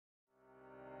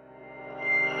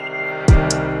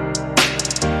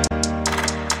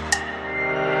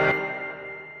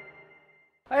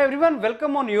everyone,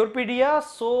 welcome on YourPedia.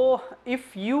 So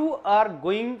if you are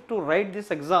going to write this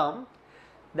exam,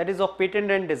 that is of patent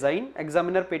and design,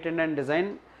 examiner patent and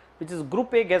design, which is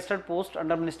Group A Govt post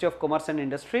under Ministry of Commerce and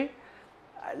Industry,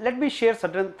 let me share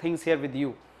certain things here with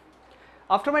you.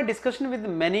 After my discussion with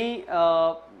many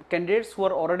candidates who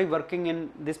are already working in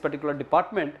this particular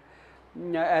department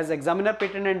as examiner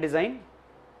patent and design,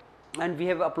 and we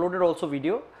have uploaded also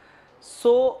video.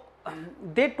 So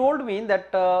they told me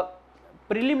that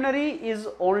preliminary is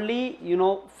only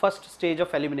first stage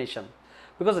of elimination,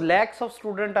 because lakhs of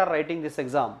students are writing this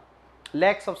exam,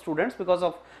 lakhs of students, because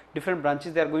of different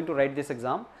branches they are going to write this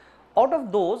exam. Out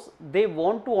of those they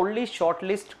want to only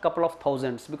shortlist couple of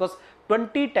thousands, because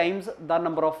 20 times the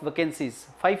number of vacancies,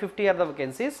 550 are the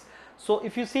vacancies. So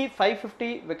if you see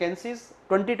 550 vacancies,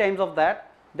 20 times of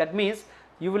that, that means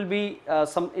you will be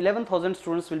some 11,000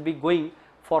 students will be going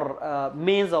for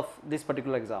mains of this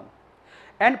particular exam.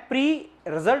 And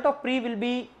result of pre will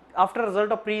be, after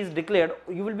result of pre is declared,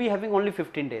 you will be having only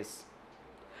 15 days.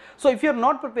 So if you are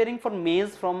not preparing for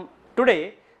mains from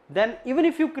today, then even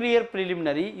if you clear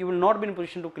preliminary, you will not be in a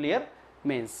position to clear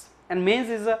mains. And mains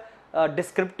is a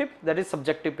descriptive, that is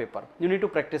subjective paper. You need to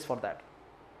practice for that.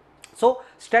 So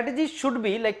strategy should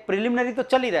be like preliminary तो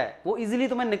चल ही रहा है, वो easily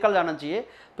तुम्हें निकल जाना चाहिए.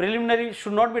 Preliminary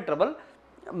should not be trouble.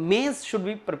 Mains should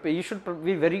be prepared. You should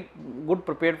be very good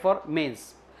prepared for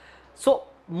mains. So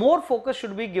more focus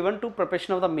should be given to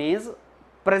preparation of the mains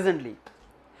presently.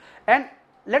 And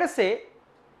let us say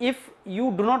if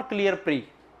you do not clear pre,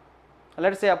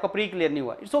 let us say आपका pre clear नहीं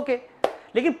हुआ, it's okay.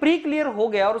 लेकिन pre clear हो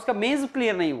गया और उसका mains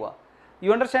clear नहीं हुआ,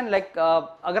 you understand, like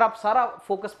अगर आप सारा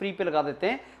focus pre पे लगा देते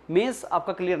हैं, mains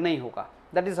आपका clear नहीं होगा.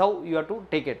 That is how you have to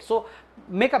take it. So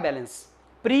make a balance.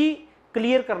 Pre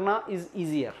clear करना is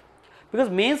easier, because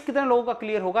mains कितने लोगों का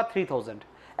clear होगा, 3000,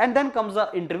 and then comes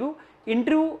the interview.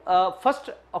 Interview 1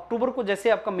 अक्टूबर को जैसे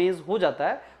आपका मेंस हो जाता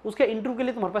है, उसके इंटरव्यू के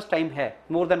लिए तुम्हारे पास टाइम है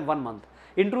more than 1 month.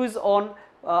 Interview is on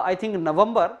I think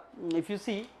November. If you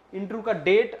see interview का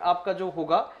डेट आपका जो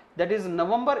होगा, that is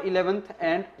November 11th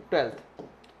and 12th.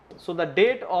 So the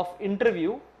date of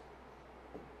interview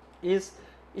is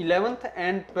 11th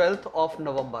and 12th of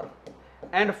November,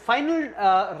 and final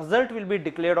result will be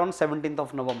declared on 17th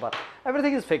of November.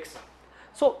 Everything is fixed.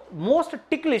 So most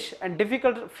ticklish and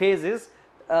difficult phase is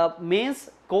mains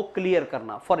को clear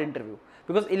करना for interview,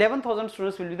 because 11,000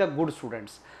 students will be the good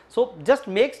students. So just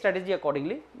make strategy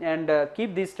accordingly and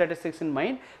keep these statistics in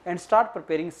mind and start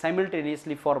preparing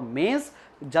simultaneously for mains.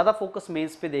 ज़्यादा focus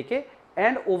mains पे देके,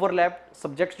 and overlap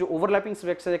subjects, जो overlapping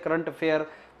subjects है, current affair,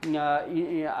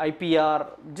 IPR,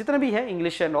 जितने भी है,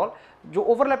 English and all, जो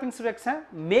overlapping subjects हैं,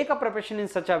 make a preparation in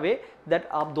such a way that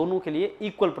आप दोनों के लिए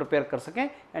equal prepare कर सकें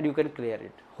and you can clear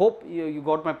it. Hope you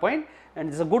got my point, and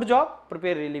it's a good job.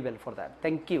 Prepare really well for that.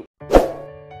 Thank you.